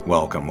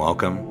Welcome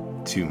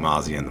to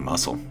Mozzie and the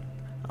Muscle,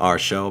 our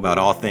show about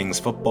all things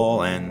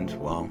football and,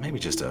 well, maybe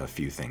just a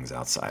few things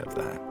outside of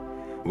that.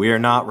 We are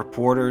not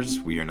reporters,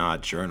 we are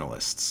not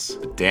journalists,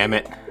 but damn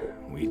it,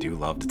 we do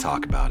love to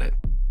talk about it.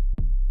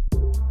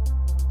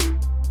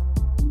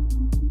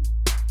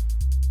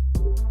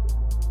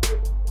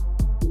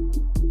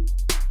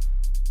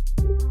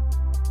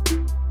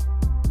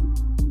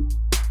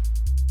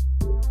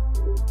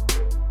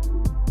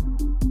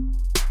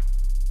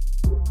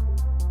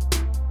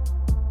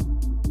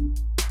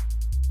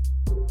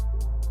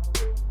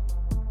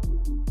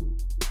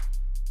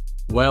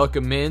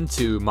 Welcome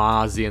into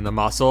Mozzie and the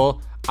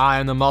Muscle. I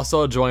am the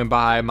Muscle, joined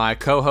by my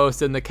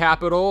co-host in the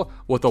Capitol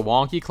with a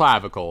wonky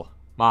clavicle,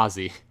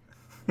 Mozzie.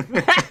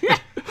 That's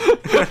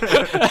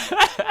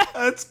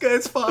good.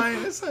 It's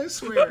fine. I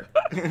swear.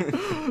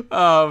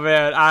 Oh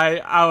man,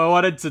 I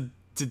wanted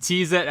to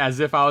tease it as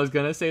if I was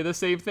gonna say the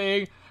same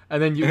thing, and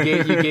then you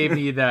gave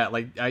me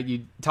that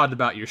you talked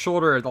about your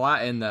shoulder a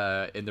lot in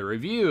the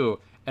review,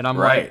 and I'm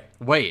like,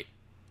 wait,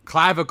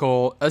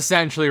 clavicle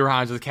essentially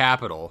rhymes with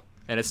capital.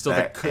 And it's still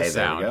the k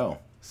sound. There we go.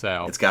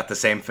 So it's got the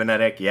same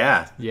phonetic.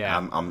 Yeah.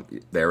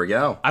 There we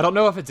go. I don't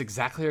know if it's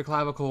exactly your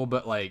clavicle,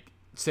 but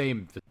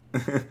same.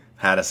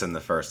 Had us in the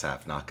first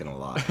half. Not gonna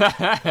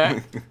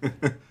lie.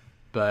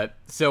 But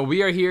so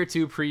we are here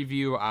to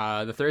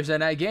preview the Thursday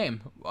night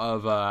game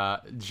of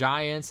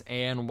Giants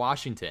and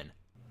Washington,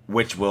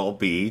 which will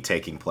be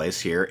taking place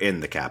here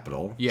in the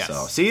Capitol. Yes.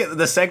 So see,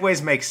 the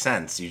segues make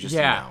sense. You just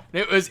know.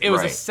 It was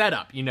a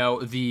setup. You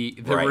know,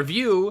 the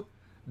review,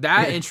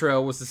 that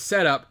intro was the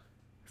setup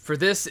for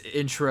this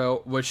intro,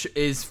 which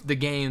is the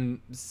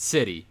game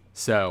city.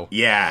 So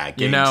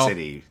Game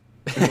City.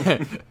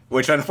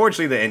 Which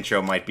unfortunately the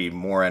intro might be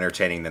more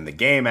entertaining than the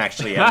game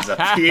actually ends up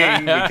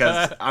being,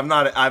 because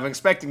I'm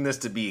expecting this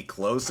to be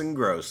close and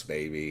gross,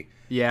 baby.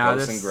 Yeah,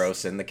 close and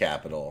gross in the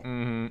Capitol.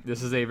 Mm-hmm.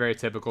 This is a very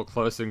typical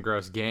close and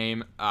gross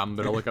game. I'm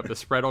gonna look up the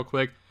spread real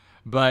quick,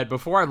 but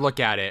before I look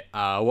at it,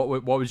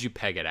 what would you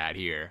peg it at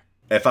here?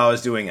 If I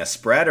was doing a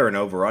spread or an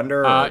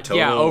over-under or a total?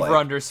 Yeah,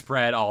 over-under,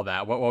 spread, all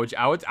that. What would you...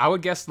 I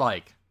would guess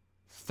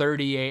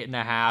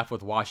 38.5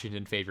 with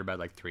Washington favored by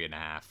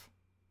 3.5.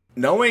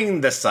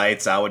 Knowing the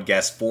sites, I would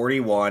guess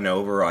 41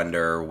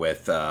 over-under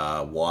with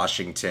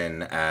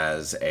Washington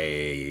as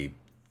a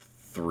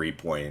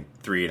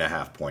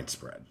 3.5 point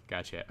spread.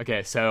 Gotcha.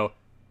 Okay, so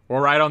we're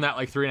right on that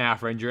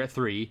 3.5 range. You're at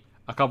 3.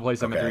 A couple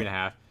places I'm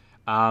at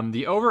 3.5.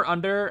 The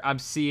over-under I'm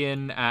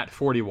seeing at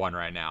 41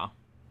 right now.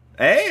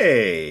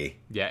 Hey!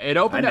 Yeah, it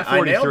opened at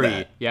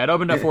 43. Yeah, it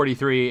opened at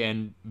 43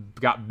 and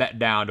got bet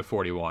down to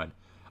 41.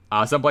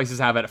 Some places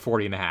have it at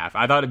 40.5.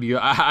 I thought it'd be...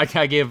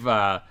 I gave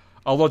a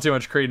little too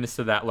much credence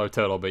to that low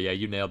total, but yeah,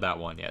 you nailed that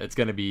one. Yeah, it's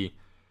going to be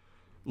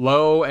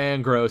low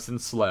and gross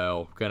and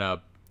slow.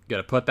 Gonna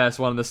put this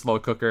one in the slow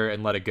cooker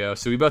and let it go.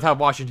 So we both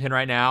have Washington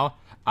right now.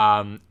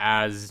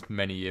 As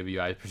many of you,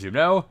 I presume,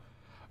 know.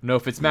 No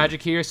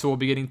Fitzmagic here, so we'll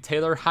be getting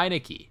Taylor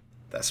Heineke.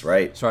 That's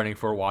right. Starting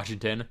for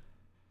Washington.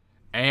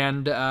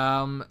 And,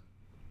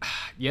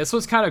 this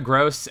was kind of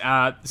gross.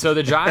 So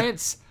the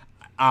Giants,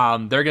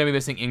 they're going to be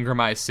missing Ingram,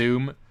 I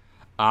assume.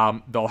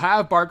 They'll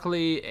have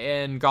Barkley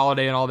and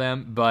Golladay and all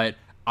them, but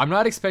I'm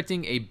not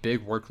expecting a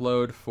big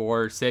workload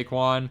for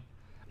Saquon.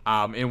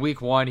 In week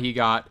 1, he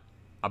got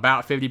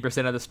about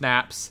 50% of the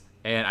snaps,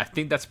 and I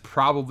think that's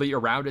probably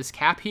around his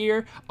cap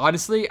here.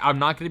 Honestly, I'm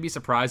not going to be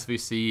surprised if we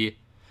see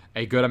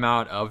a good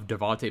amount of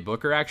Devontae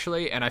Booker,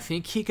 actually, and I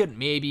think he could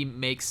maybe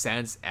make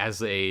sense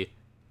as a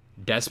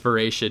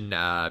desperation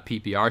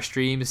PPR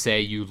stream. Say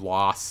you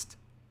lost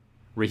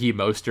Raheem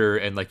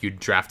Mostert and you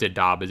drafted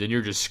Dobbins and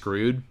you're just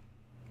screwed.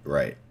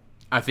 Right.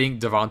 I think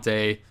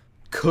Devontae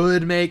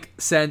could make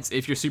sense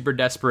if you're super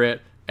desperate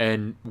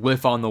and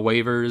whiff on the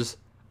waivers.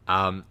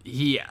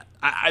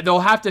 They'll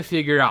have to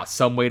figure out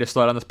some way to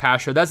slow down this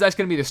pass rush. That's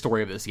going to be the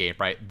story of this game,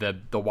 right? The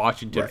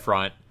Washington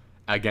front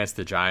against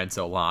the Giants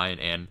O-line,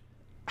 and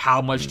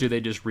how much do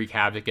they just wreak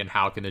havoc, and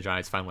how can the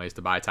Giants find ways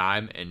to buy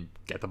time and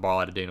get the ball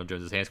out of Daniel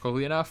Jones' hands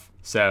quickly enough?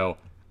 So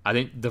I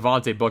think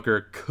Devontae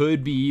Booker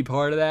could be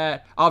part of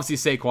that.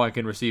 Obviously, Saquon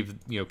can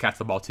catch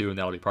the ball too, and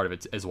that'll be part of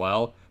it as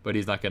well, but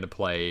he's not going to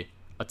play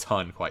a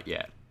ton quite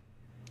yet.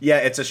 Yeah,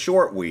 it's a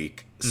short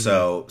week,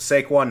 so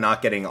Saquon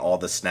not getting all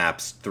the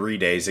snaps 3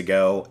 days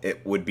ago,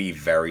 it would be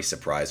very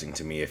surprising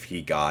to me if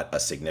he got a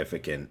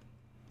significantly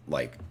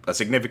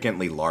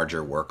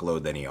larger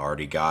workload than he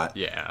already got.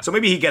 Yeah. So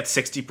maybe he gets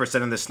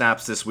 60% of the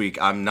snaps this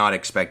week. I'm not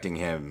expecting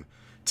him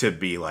to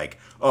be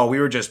we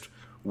were just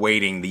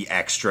waiting the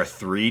extra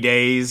 3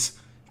 days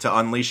to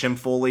unleash him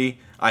fully.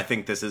 I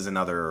think this is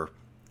another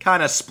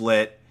kind of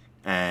split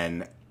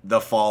and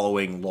the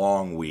following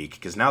long week,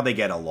 because now they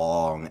get a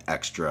long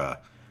extra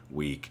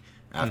week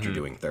after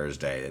doing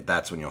Thursday.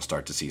 That's when you'll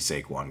start to see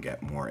Saquon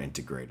get more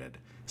integrated.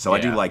 So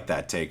I do like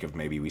that take of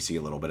maybe we see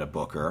a little bit of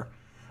Booker.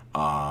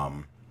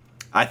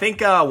 I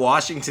think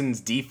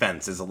Washington's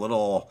defense is a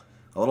little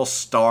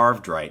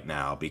starved right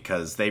now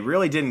because they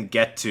really didn't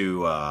get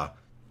to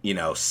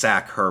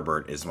sack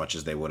Herbert as much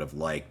as they would have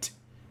liked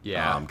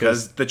Yeah,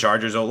 because the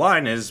Chargers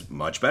O-line is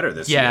much better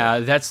this year. Yeah,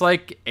 that's I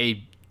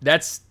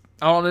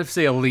don't know if to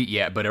say elite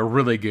yet, but a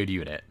really good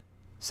unit.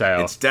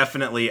 So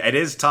it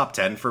is top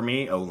 10 for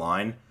me,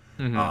 O-line.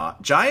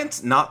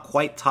 Giants, not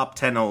quite top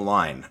 10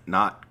 O-line,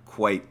 not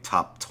quite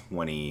top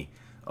 20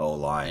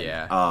 O-line.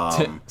 Yeah,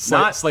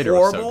 not Slater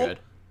horrible. was so good.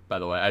 By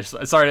the way,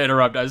 sorry to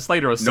interrupt.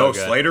 Slater was so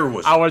good. Slater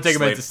was. I want to take a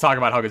minute to talk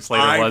about how good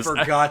Slater was.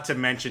 I forgot to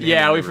mention him.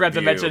 Yeah, we forgot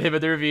to mention him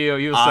in the review.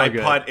 He was so good.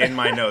 I put in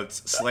my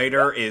notes,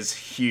 Slater is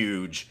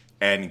huge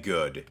and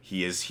good.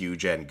 He is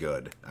huge and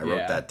good. I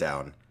wrote that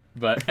down.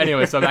 But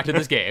anyway, so back to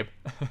this game.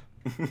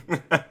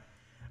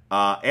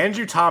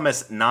 Andrew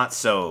Thomas, not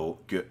so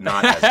good.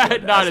 Not as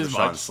good not as as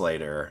Rashawn much.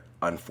 Slater,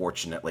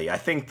 unfortunately. I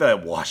think the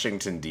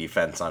Washington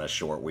defense on a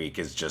short week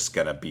is just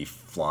going to be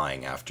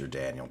flying after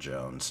Daniel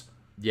Jones.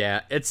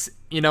 Yeah,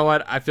 you know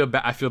what? I feel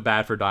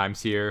bad for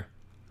Dimes here.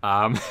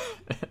 I mean,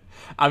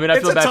 It's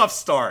feel a bad. tough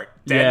start.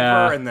 Denver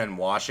Yeah. and then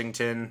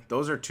Washington.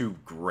 Those are two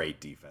great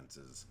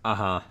defenses.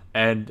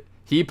 And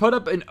he put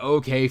up an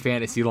okay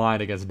fantasy line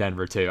against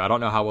Denver too. I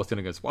don't know how well it's going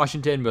to go against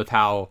Washington with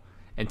how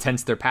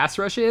intense their pass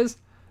rush is.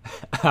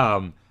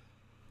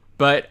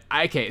 But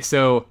okay,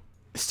 so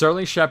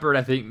Sterling Shepard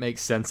I think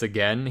makes sense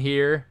again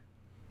here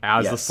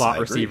as the Yes, slot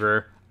I agree.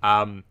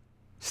 receiver.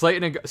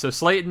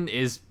 Slayton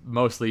is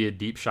mostly a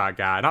deep shot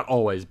guy, not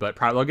always, but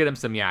probably they'll get him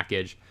some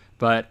yakage.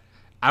 But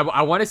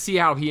I want to see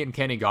how he and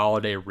Kenny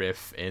Galladay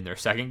riff in their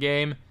second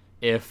game.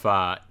 If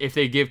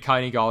they give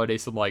Kenny Galladay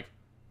some like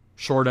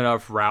short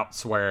enough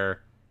routes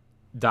where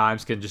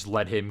Dimes can just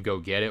let him go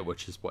get it,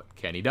 which is what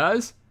Kenny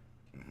does.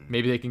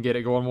 Maybe they can get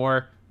it going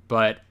more,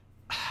 but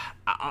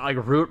like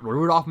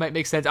Rudolph might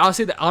make sense.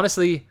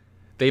 Honestly,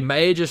 they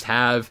may just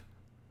have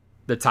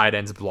the tight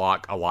ends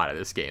block a lot of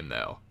this game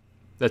though.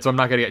 That's why I'm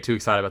not gonna get too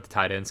excited about the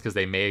tight ends because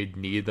they may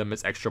need them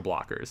as extra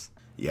blockers.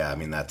 Yeah, I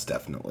mean, that's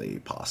definitely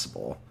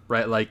possible.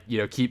 Right, like,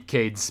 keep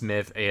Cade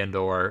Smith and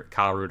or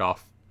Kyle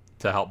Rudolph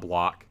to help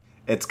block.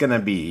 It's going to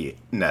be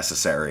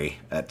necessary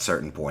at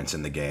certain points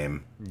in the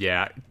game.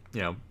 Yeah,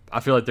 I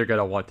feel like they're going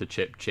to want to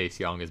chip Chase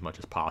Young as much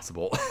as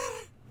possible.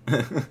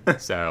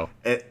 So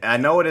I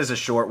know it is a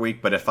short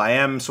week, but if I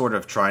am sort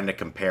of trying to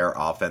compare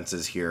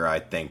offenses here, I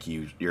think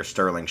your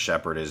Sterling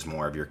Shepard is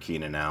more of your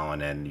Keenan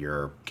Allen and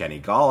your Kenny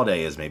Galladay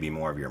is maybe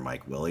more of your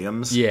Mike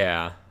Williams.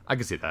 yeah, I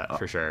can see that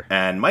for sure.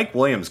 And Mike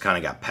Williams kind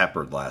of got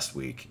peppered last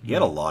week. He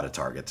had a lot of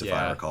targets, if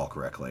I recall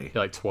correctly.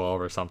 Like 12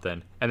 or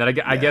something. And then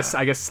I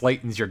guess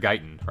Slayton's your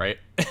Guyton, right?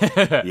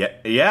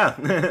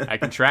 Yeah. I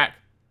can track.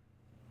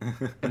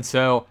 And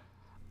so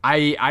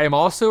I am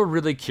also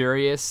really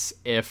curious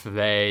if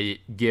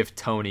they give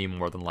Tony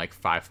more than like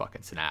 5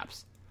 fucking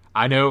snaps.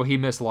 I know he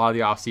missed a lot of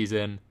the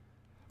offseason,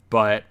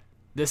 but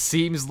this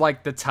seems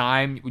like the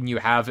time when you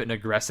have an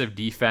aggressive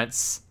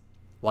defense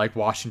like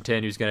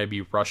Washington who's going to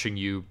be rushing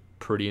you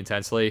pretty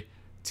intensely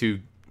to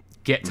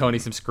get Tony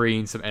some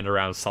screens, some end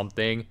around,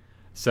 something.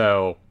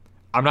 So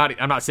I'm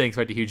not saying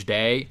expect a huge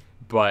day,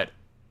 but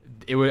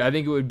I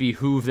think it would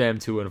behoove them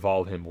to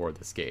involve him more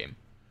this game.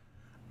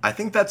 I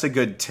think that's a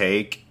good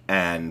take,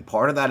 and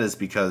part of that is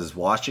because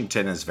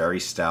Washington is very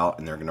stout,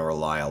 and they're going to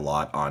rely a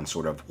lot on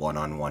sort of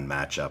one-on-one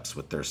matchups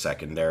with their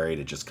secondary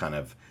to just kind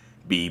of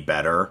be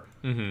better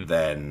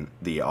than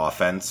the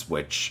offense,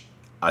 which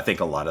I think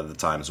a lot of the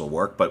times will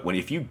work. But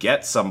if you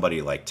get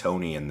somebody like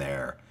Tony in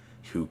there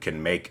who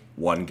can make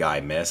one guy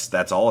miss,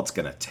 that's all it's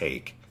going to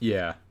take.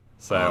 Yeah.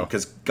 So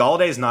because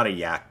Galladay's not a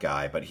yak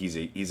guy, but he's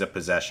a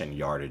possession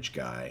yardage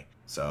guy.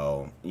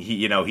 So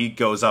he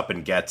goes up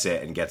and gets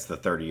it and gets the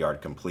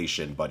 30-yard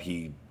completion, but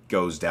he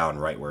goes down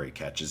right where he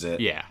catches it.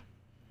 Yeah.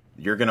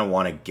 You're gonna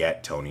want to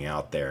get Tony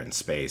out there in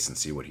space and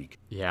see what he can.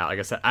 Yeah, like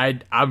I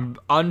said, I'm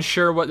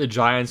unsure what the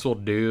Giants will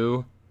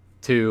do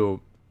to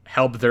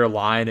help their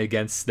line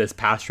against this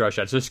pass rush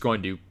that's just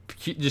going to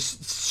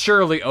just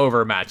surely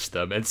overmatch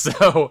them. And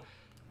so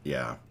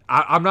Yeah.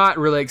 I'm not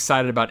really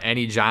excited about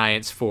any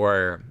Giants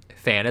for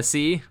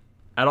fantasy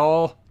at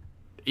all.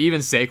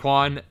 Even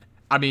Saquon,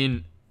 I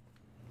mean,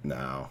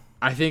 No.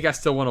 I think I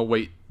still want to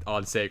wait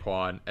on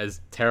Saquon,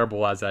 as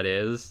terrible as that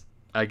is,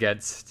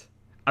 against...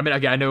 I mean,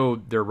 again, I know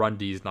their run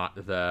D is not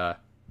the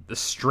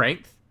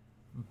strength,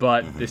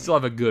 but they still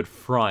have a good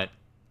front,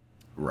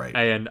 Right.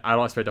 and I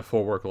don't expect a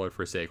full workload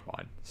for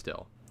Saquon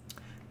still.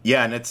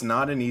 Yeah, and it's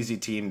not an easy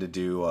team to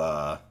do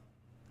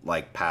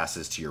like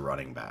passes to your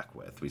running back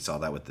with. We saw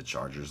that with the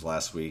Chargers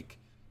last week.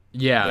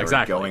 Yeah, They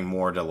exactly. were going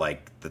more to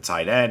like the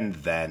tight end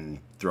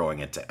than throwing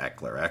it to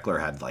Eckler. Eckler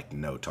had like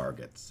no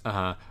targets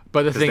But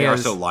the because thing they are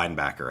is, so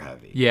linebacker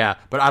heavy. yeah,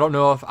 but I don't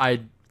know if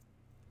I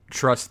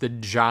trust the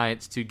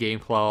Giants to game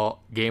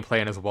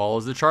plan as well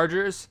as the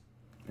Chargers.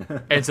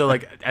 And so,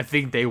 like, I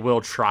think they will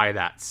try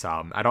that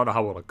some. I don't know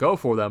how it'll go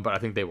for them, but I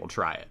think they will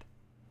try it.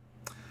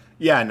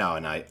 Yeah, no,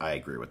 and I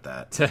agree with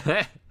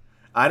that.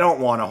 I don't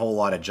want a whole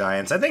lot of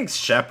Giants. I think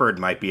Shepard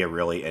might be a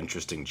really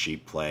interesting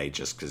cheap play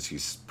just because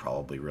he's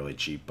probably really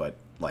cheap, but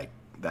like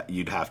that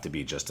you'd have to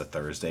be just a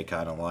Thursday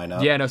kind of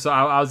lineup. Yeah, no. So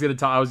I was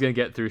gonna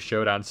get through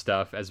Showdown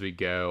stuff as we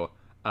go.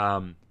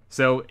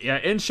 So yeah,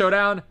 in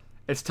Showdown,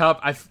 it's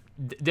tough.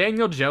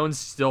 Daniel Jones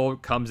still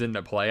comes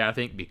into play, I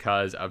think,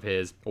 because of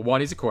his, one,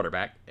 he's a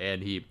quarterback,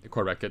 and the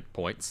quarterback get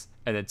points.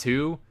 And then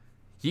two,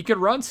 he could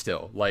run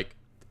still. Like,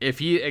 if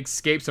he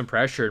escapes some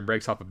pressure and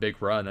breaks off a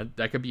big run,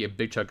 that could be a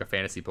big chunk of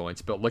fantasy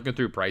points. But looking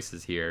through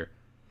prices here,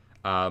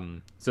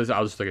 so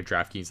I'll just look at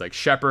DraftKings. Like,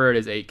 Shepard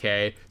is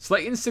 8K.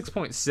 Slayton's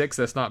 6.6.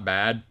 That's not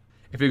bad.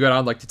 If you go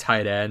down, like, to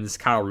tight ends,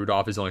 Kyle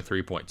Rudolph is only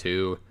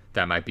 3.2.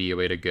 That might be a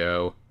way to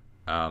go.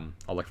 I'll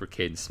look for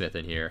Caden Smith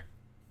in here.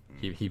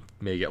 He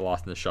may get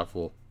lost in the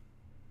shuffle.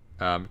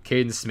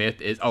 Caden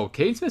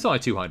Smith's only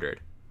 200.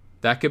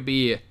 That could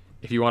be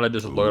if you want to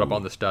just load up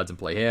on the studs and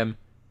play him.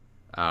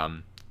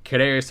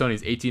 Kadarius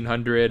Toney's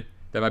 1,800.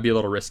 That might be a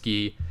little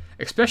risky,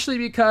 especially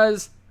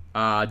because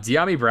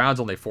De'Ami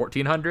Brown's only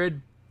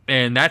 1,400,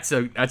 and that's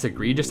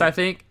egregious. I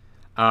think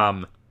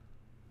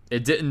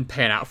it didn't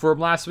pan out for him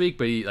last week,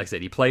 but like I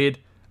said, he played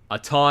a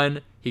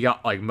ton. He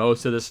got like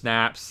most of the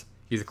snaps.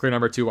 He's a clear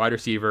number 2 wide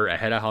receiver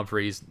ahead of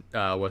Humphreys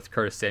with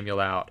Curtis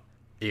Samuel out.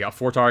 He got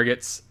 4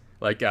 targets.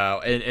 Like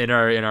in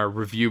our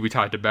review, we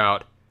talked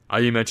about.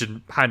 You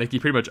mentioned Heineke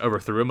pretty much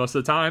overthrew him most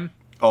of the time.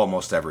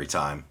 Almost every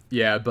time.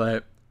 Yeah,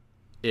 but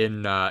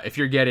if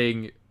you're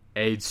getting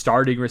a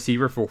starting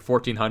receiver for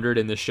 1,400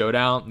 in this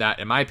showdown, that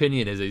in my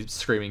opinion is a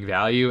screaming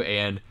value.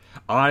 And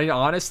I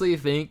honestly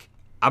think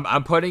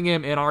I'm putting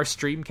him in our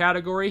stream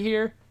category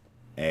here.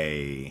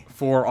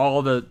 For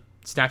all the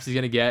snaps he's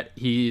gonna get,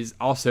 he's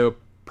also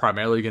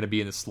primarily going to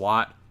be in the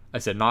slot. I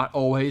said not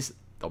always.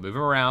 They'll move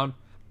him around,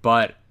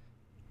 but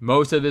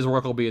most of his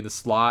work will be in the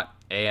slot,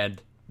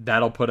 and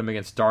that'll put him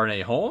against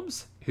Darnay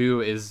Holmes, who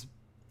is,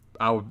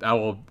 I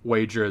will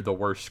wager, the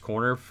worst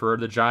corner for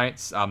the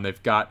Giants.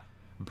 They've got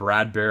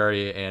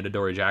Bradbury and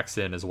Adoree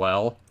Jackson as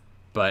well,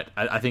 but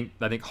I think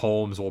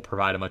Holmes will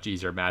provide a much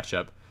easier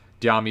matchup.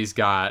 De'Ami's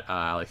got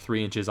like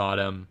 3 inches on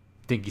him.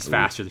 I think he's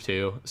faster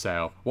too.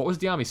 So what was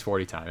De'Ami's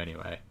 40 time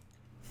anyway?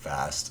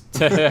 Fast.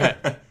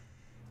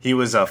 He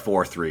was a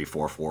 4.3,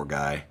 4.4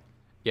 guy.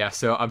 Yeah,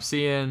 so I'm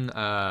seeing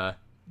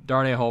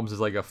Darnay Holmes is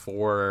like a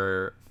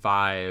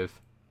 4.5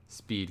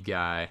 speed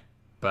guy,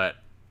 but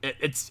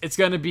it's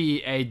going to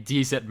be a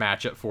decent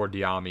matchup for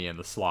De'Ami in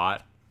the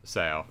slot.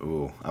 So,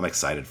 ooh, I'm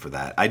excited for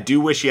that. I do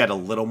wish he had a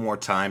little more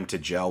time to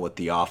gel with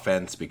the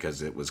offense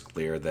because it was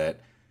clear that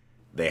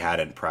they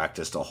hadn't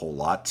practiced a whole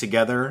lot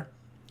together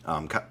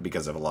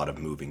because of a lot of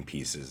moving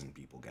pieces and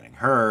people getting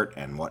hurt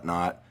and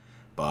whatnot.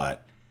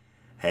 But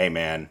hey,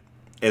 man.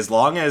 As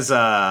long as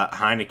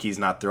Heineke's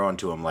not throwing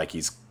to him like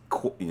he's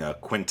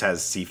Quintez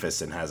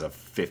Cephas and has a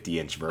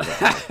 50-inch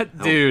vertical,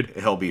 dude,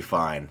 he'll be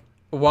fine.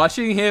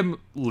 Watching him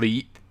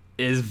leap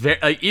is very,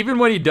 like, even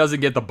when he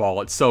doesn't get the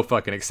ball, it's so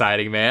fucking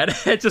exciting, man.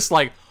 It's just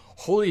like,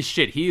 holy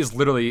shit, he is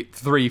literally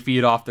 3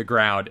 feet off the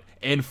ground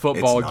in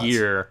football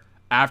gear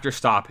after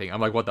stopping.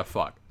 I'm like, what the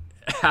fuck?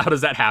 How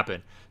does that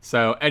happen?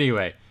 So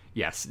anyway,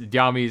 yes,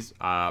 De'Ami's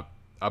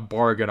a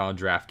bargain on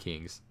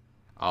DraftKings.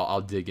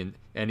 I'll dig in.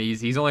 And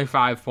he's only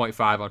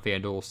 5.5 on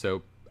FanDuel,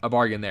 so a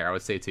bargain there, I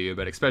would say, too.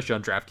 But especially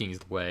on DraftKings,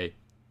 the way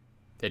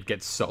it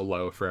gets so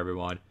low for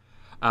everyone.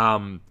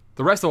 The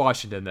rest of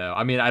Washington, though,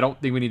 I mean, I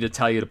don't think we need to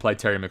tell you to play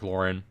Terry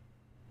McLaurin.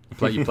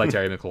 You play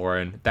Terry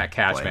McLaurin. That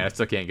catch, man, I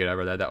still can't get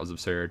over that. That was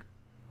absurd.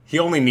 He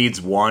only needs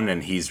one,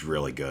 and he's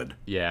really good.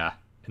 Yeah.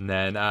 And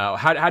then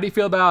how do you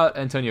feel about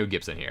Antonio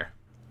Gibson here?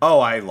 Oh,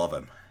 I love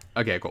him.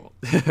 Okay, cool.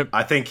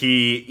 I think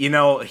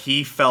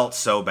he felt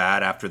so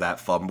bad after that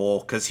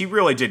fumble because he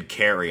really did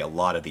carry a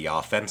lot of the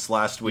offense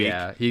last week.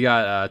 Yeah, he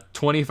got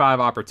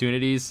 25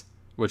 opportunities,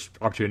 that's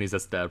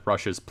the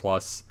rushes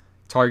plus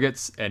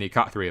targets, and he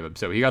caught 3 of them.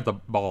 So he got the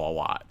ball a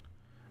lot.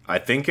 I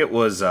think it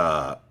was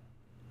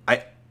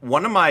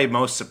one of my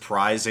most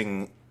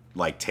surprising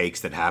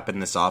takes that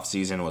happened this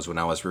offseason was when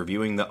I was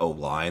reviewing the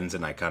O-lines,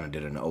 and I kind of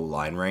did an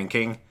O-line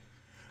ranking.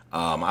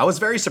 I was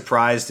very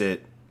surprised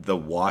at the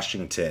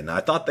Washington. I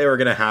thought they were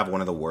going to have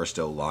one of the worst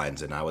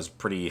O-lines, and I was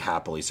pretty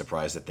happily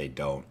surprised that they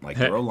don't.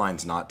 Their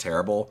O-line's not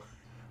terrible.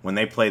 When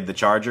they played the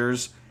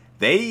Chargers,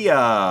 they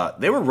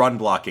were run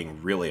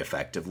blocking really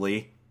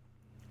effectively,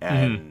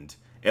 and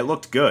it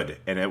looked good.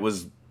 And it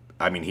was,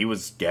 he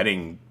was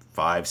getting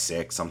 5,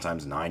 6,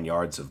 sometimes 9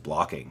 yards of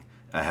blocking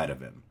ahead of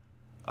him,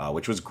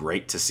 which was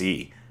great to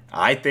see.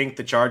 I think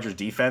the Chargers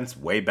defense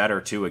way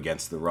better too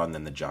against the run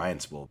than the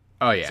Giants will.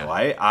 Oh yeah. So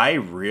I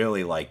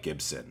really like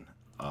Gibson.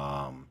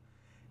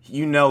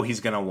 He's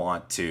going to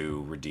want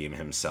to redeem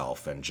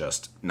himself and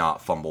just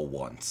not fumble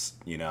once,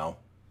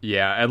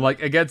 Yeah, and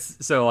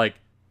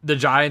the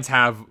Giants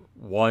have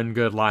one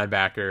good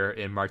linebacker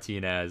in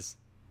Martinez,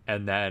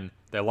 and then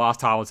they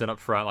lost Tomlinson up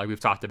front, like we've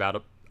talked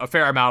about a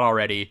fair amount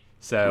already.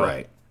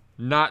 So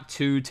not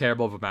too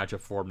terrible of a matchup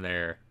for him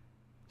there.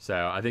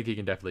 So I think he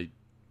can definitely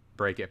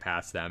break it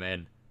past them,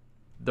 and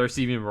their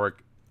receiving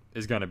work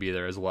is going to be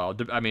there as well.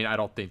 I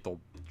don't think they'll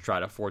try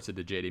to force it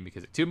to JD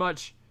because it's too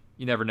much.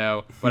 You never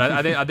know, but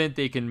I think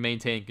they can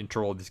maintain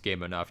control of this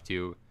game enough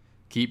to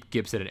keep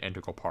Gibson an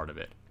integral part of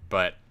it.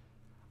 But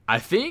I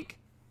think,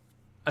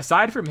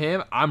 aside from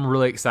him, I'm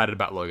really excited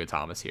about Logan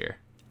Thomas here.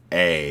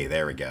 Hey,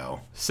 there we go.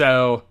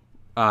 So,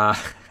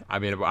 I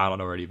mean, I don't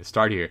know where to even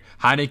start here.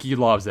 Heineke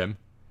loves him.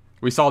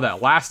 We saw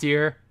that last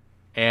year,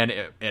 and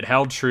it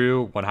held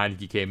true when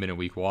Heineke came in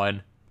week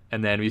 1.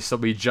 And then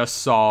we just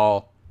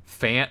saw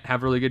Fant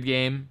have a really good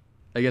game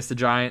against the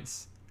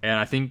Giants. And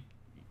I think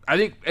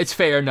it's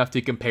fair enough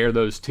to compare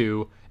those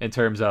two in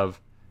terms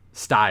of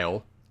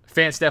style.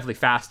 Fant's definitely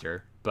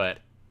faster, but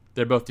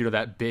they're both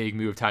that big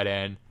move tight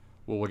end.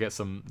 We'll get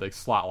some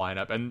slot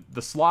lineup. And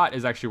the slot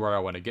is actually where I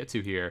want to get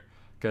to here,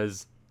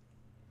 because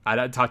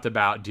I talked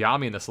about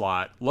Diami in the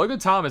slot. Logan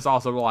Thomas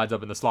also lines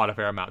up in the slot a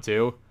fair amount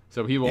too.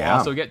 So he will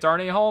also get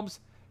Darnay Holmes,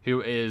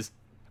 who is,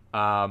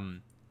 I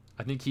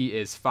think he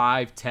is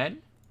 5'10",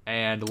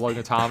 and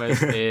Logan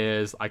Thomas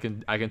is, I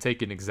can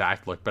take an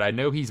exact look, but I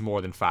know he's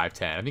more than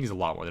 5'10". I think he's a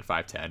lot more than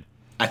 5'10".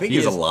 I think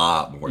he's a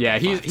lot more. Yeah,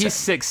 than he's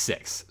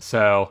 6'6",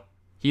 so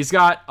he's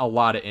got a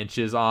lot of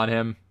inches on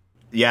him.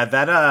 Yeah,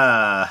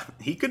 that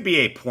he could be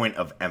a point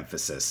of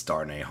emphasis,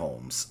 Darnay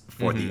Holmes,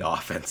 for the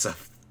offense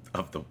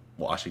of the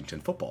Washington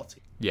football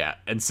team. Yeah,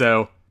 and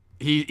so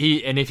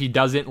he and if he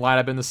doesn't line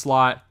up in the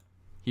slot,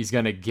 he's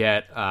gonna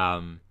get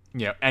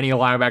any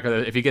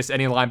linebacker. If he gets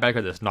any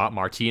linebacker that's not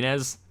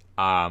Martinez,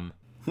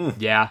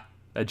 yeah,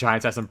 the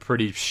Giants have some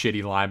pretty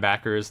shitty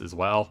linebackers as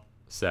well.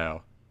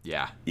 So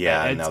yeah,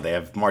 no, they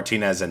have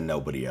Martinez and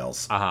nobody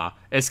else.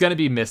 It's gonna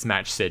be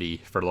mismatch city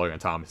for Logan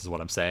Thomas, is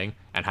what I'm saying,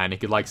 and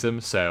Heineke likes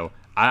him, so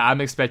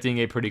I'm expecting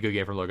a pretty good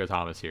game from Logan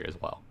Thomas here as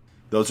well.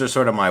 Those are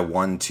sort of my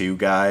 1-2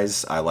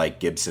 guys. I like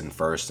Gibson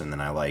first, and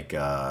then I like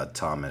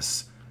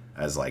Thomas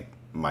as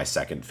my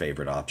second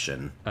favorite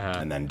option.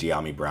 And then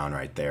Diami Brown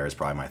right there is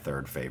probably my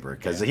third favorite,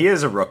 because he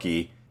is a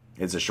rookie.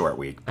 It's a short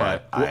week,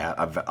 but I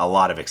have a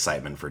lot of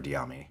excitement for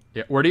Diami.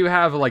 Yeah, where do you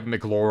have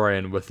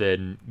McLaurin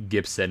within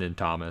Gibson and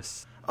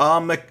Thomas?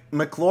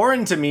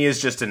 McLaurin to me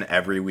is just an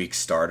every week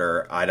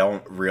starter. I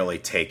don't really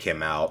take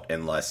him out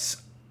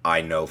unless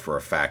I know for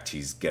a fact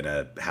he's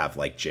gonna have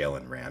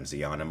Jalen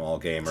Ramsey on him all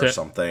game or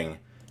something.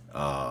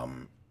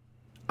 I'm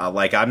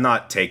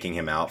not taking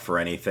him out for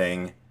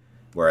anything,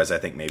 whereas I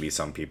think maybe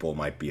some people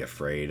might be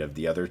afraid of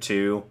the other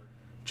two,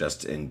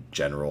 just in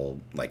general,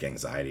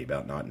 anxiety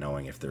about not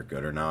knowing if they're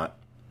good or not.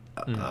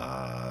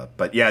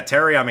 But yeah,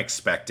 Terry, I'm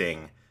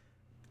expecting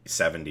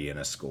 70 in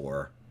a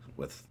score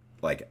with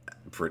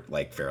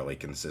fairly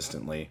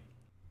consistently.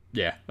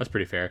 Yeah, that's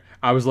pretty fair.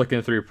 I was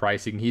looking through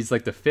pricing. He's the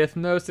 5th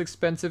most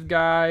expensive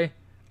guy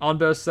on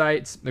both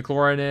sites.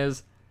 McLaurin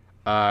is.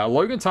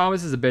 Logan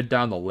Thomas is a bit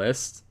down the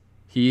list.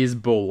 He's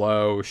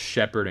below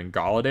Shepard and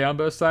Galladay on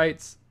both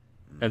sites.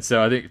 And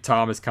so I think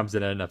Thomas comes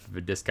in at enough of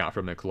a discount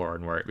from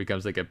McLaurin where it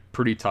becomes a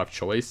pretty tough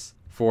choice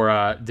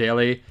for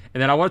Daly.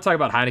 And then I want to talk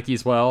about Heineke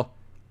as well.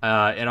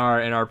 In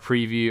our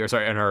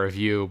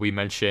review, we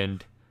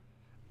mentioned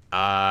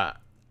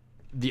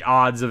the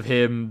odds of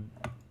him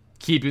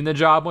keeping the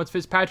job once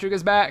Fitzpatrick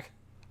is back,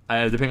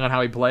 depending on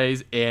how he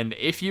plays. And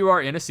if you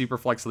are in a super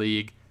flex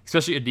league,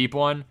 especially a deep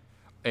one,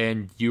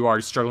 and you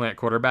are struggling at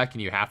quarterback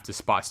and you have to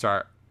spot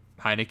start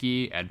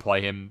Heineke and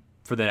play him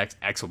for the next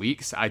X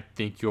weeks, I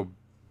think you'll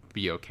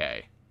be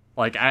okay.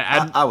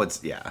 I would,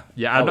 yeah.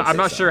 Yeah, I'm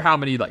not sure how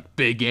many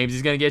big games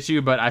he's gonna get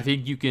you, but I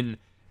think you can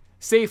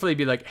safely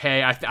be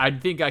hey, I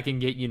think I can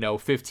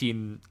get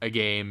 15 a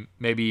game,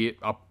 maybe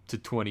up to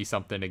 20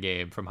 something a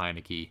game from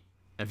Heineke,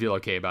 and feel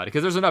okay about it,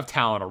 because there's enough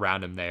talent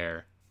around him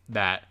there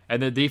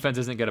and the defense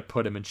isn't going to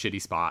put him in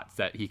shitty spots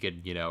that he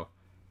could,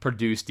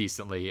 produce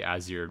decently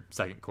as your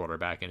second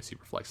quarterback in a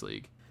super flex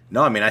league.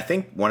 No, I mean, I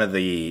think one of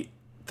the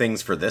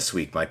things for this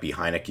week might be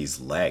Heineke's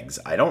legs.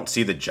 I don't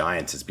see the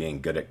Giants as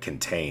being good at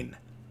contain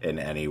in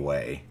any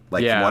way.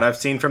 From what I've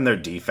seen from their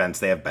defense,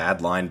 they have bad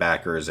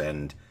linebackers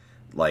and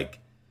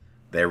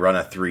they run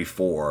a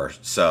 3-4.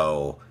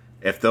 So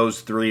if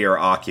those three are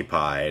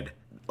occupied,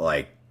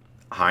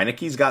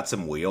 Heineke's got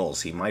some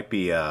wheels. He might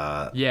be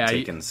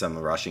taking some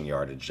rushing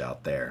yardage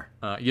out there.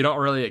 You don't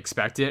really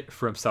expect it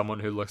from someone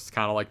who looks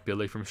kind of like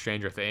Billy from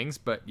Stranger Things,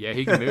 but yeah,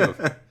 he can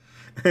move.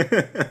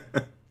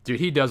 Dude,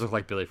 he does look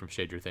like Billy from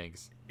Stranger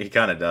Things. He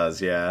kind of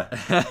does, yeah.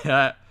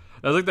 That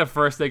was the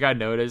first thing I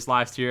noticed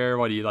last year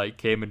when he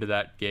came into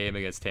that game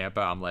against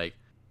Tampa. I'm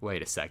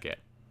wait a second.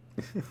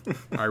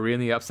 Are we in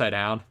the Upside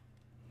Down?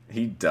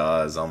 He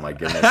does. Oh my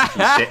goodness.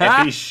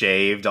 If he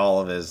shaved all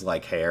of his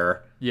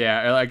hair.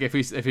 Yeah, if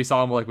we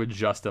saw him with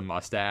just a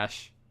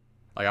mustache.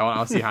 I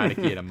want to see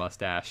Heineke in a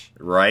mustache.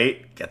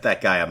 Right? Get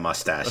that guy a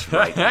mustache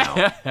right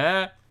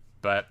now.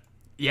 But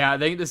yeah, I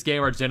think this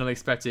game we're generally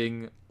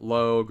expecting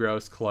low,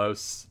 gross,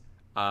 close.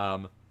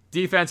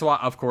 Defense,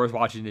 of course,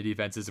 watching the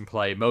defenses in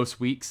play most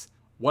weeks.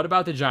 What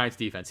about the Giants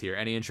defense here?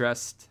 Any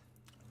interest?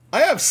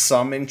 I have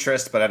some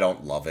interest, but I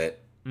don't love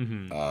it.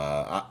 Mm-hmm.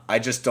 I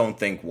just don't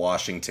think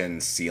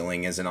Washington's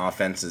ceiling as an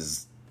offense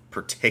is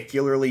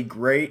particularly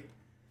great.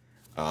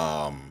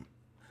 And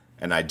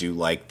I do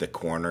like the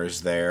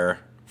corners there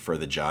for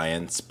the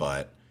Giants,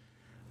 but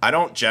I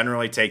don't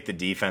generally take the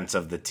defense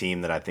of the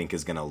team that I think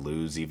is going to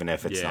lose, even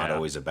if it's not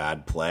always a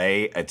bad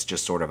play. It's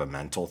just sort of a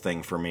mental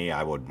thing for me.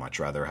 I would much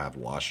rather have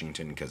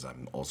Washington because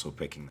I'm also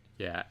picking.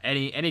 Yeah.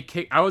 Any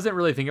kick? I wasn't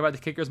really thinking about the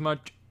kickers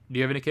much. Do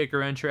you have any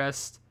kicker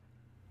interest?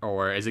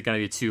 or is it going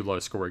to be too low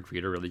scoring for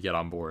you to really get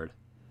on board?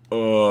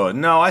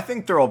 No, I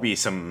think there will be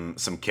some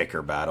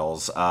kicker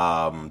battles.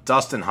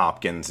 Dustin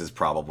Hopkins is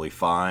probably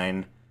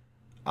fine.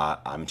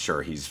 I'm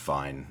sure he's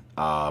fine.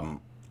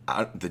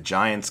 The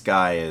Giants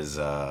guy is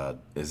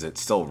it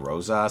still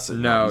Rosas?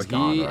 No, he's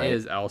gone, he right?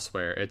 is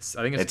elsewhere. I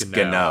think it's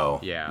Gano.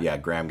 Yeah,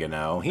 Graham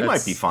Gano. He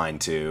might be fine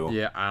too.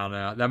 Yeah, I don't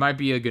know. That might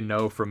be a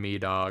Gano from me,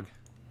 dog.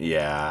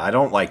 Yeah, I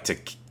don't like to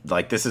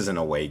this is an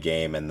away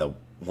game and the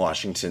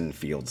Washington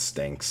field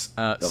stinks.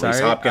 At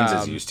least Hopkins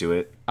is used to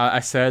it.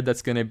 I said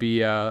that's gonna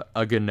be a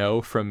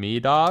Gano from me,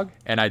 dog,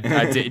 and I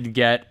didn't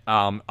get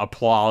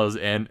applause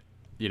and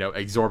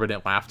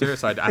exorbitant laughter,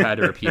 so I had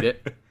to repeat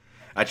it.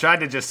 I tried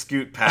to just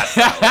scoot past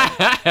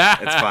that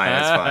one. It's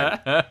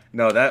fine.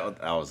 No,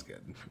 that was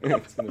good.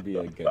 It's gonna be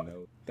a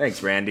Gano.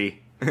 Thanks,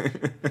 Randy.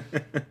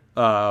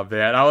 Oh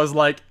man, I was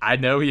like, I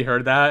know he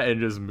heard that and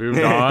just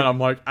moved on. I'm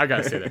like, I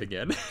gotta say that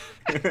again.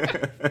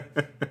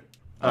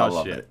 I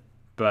love it.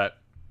 But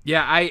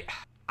yeah,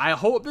 I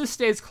hope this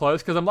stays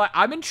close because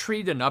I'm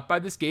intrigued enough by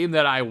this game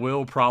that I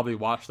will probably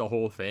watch the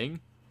whole thing.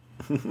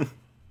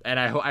 And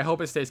I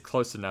hope it stays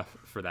close enough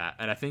for that,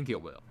 and I think it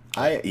will.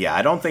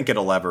 I don't think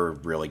it'll ever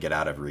really get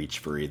out of reach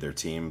for either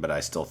team, but I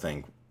still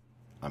think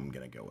I'm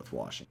gonna go with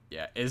Washington.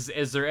 Yeah,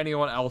 is there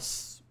anyone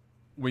else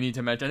we need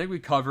to mention? I think we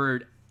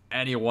covered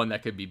anyone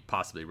that could be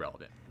possibly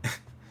relevant.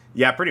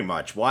 Yeah, pretty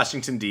much.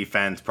 Washington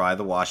defense, probably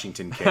the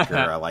Washington kicker.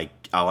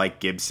 I like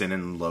Gibson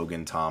and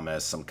Logan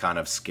Thomas. I'm kind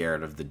of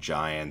scared of the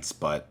Giants,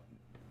 but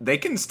they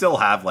can still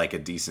have like a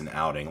decent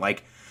outing.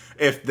 Like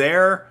if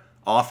their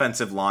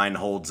offensive line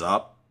holds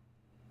up,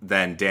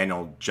 then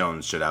Daniel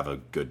Jones should have a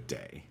good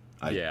day.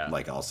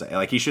 I'll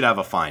say he should have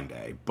a fine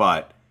day,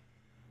 but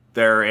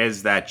there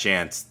is that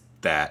chance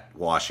that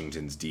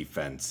Washington's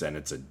defense, and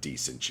it's a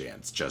decent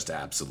chance, just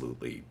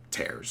absolutely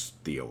tears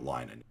the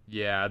O-line.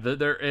 Yeah,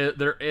 there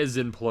is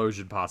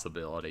implosion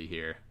possibility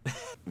here.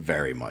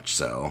 Very much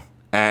so.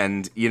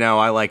 And,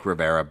 I like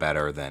Rivera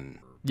better than...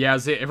 Yeah,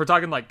 if we're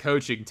talking like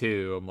coaching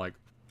too, I'm like...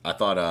 I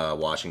thought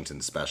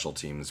Washington's special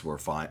teams were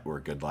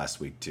good last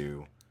week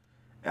too.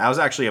 That was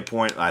actually a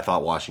point. I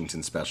thought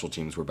Washington's special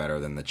teams were better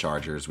than the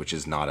Chargers, which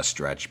is not a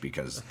stretch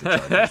because the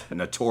Chargers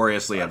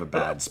notoriously have a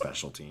bad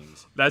special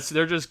teams.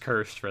 They're just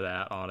cursed for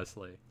that,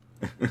 honestly.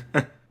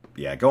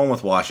 Yeah, going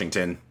with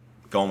Washington,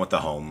 going with the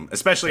home,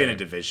 especially in a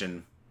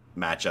division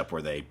matchup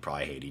where they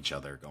probably hate each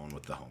other, going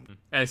with the home.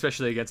 And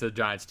especially against a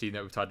Giants team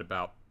that we've talked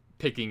about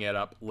picking it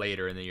up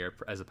later in the year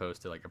as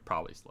opposed to like a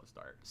probably slow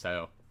start.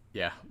 So,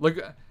 yeah. Look,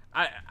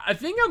 I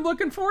think I'm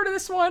looking forward to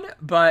this one,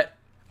 but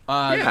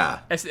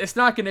it's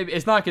not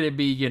gonna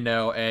be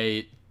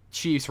a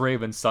Chiefs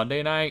Ravens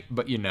Sunday night,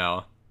 but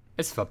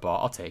it's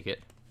football. I'll take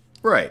it.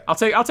 Right. I'll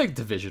take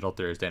divisional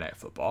Thursday night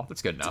football.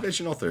 That's good enough.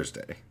 Divisional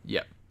Thursday.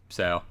 Yep.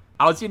 So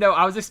I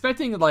was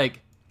expecting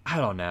like I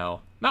don't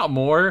know, not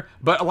more,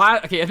 but I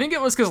think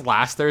it was because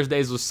last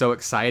Thursday's was so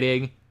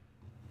exciting.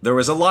 There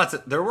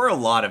were a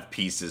lot of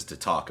pieces to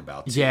talk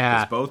about too,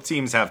 yeah, because both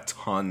teams have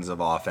tons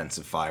of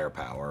offensive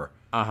firepower.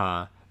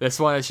 This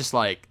one is just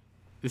like.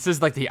 This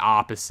is like the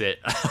opposite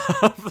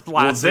of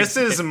last this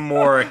is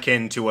more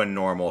akin to a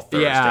normal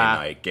Thursday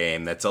night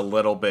game that's a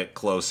little bit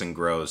close and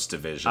gross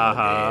divisional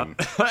game.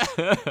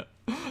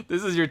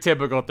 This is your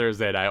typical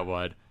Thursday night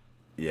one.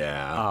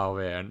 Yeah. Oh,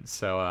 man.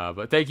 So,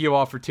 but thank you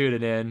all for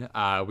tuning in.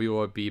 We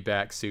will be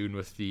back soon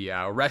with the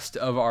rest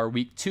of our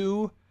Week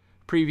 2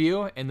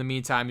 preview. In the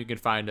meantime, you can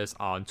find us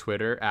on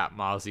Twitter at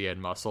Mozzie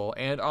and Muscle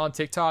and on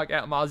TikTok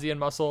at Mozzie and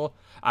Muscle.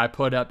 I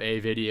put up a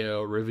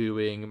video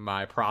reviewing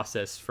my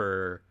process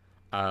for...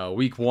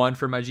 Week 1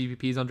 for my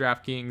GPPs on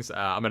DraftKings.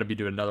 I'm going to be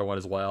doing another one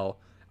as well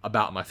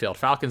about my failed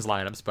Falcons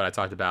lineups, but I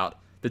talked about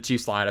the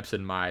Chiefs lineups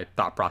and my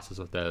thought process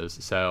with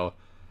those. So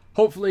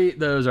hopefully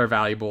those are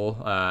valuable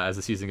as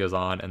the season goes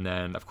on. And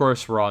then, of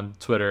course, we're on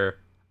Twitter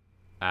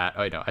at...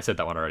 Oh, no, I said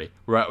that one already.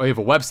 We have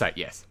a website,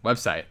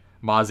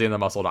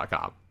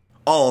 mozzieandthemuscle.com.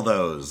 All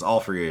those, all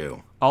for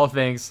you. All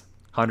things,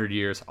 100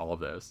 years, all of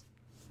those.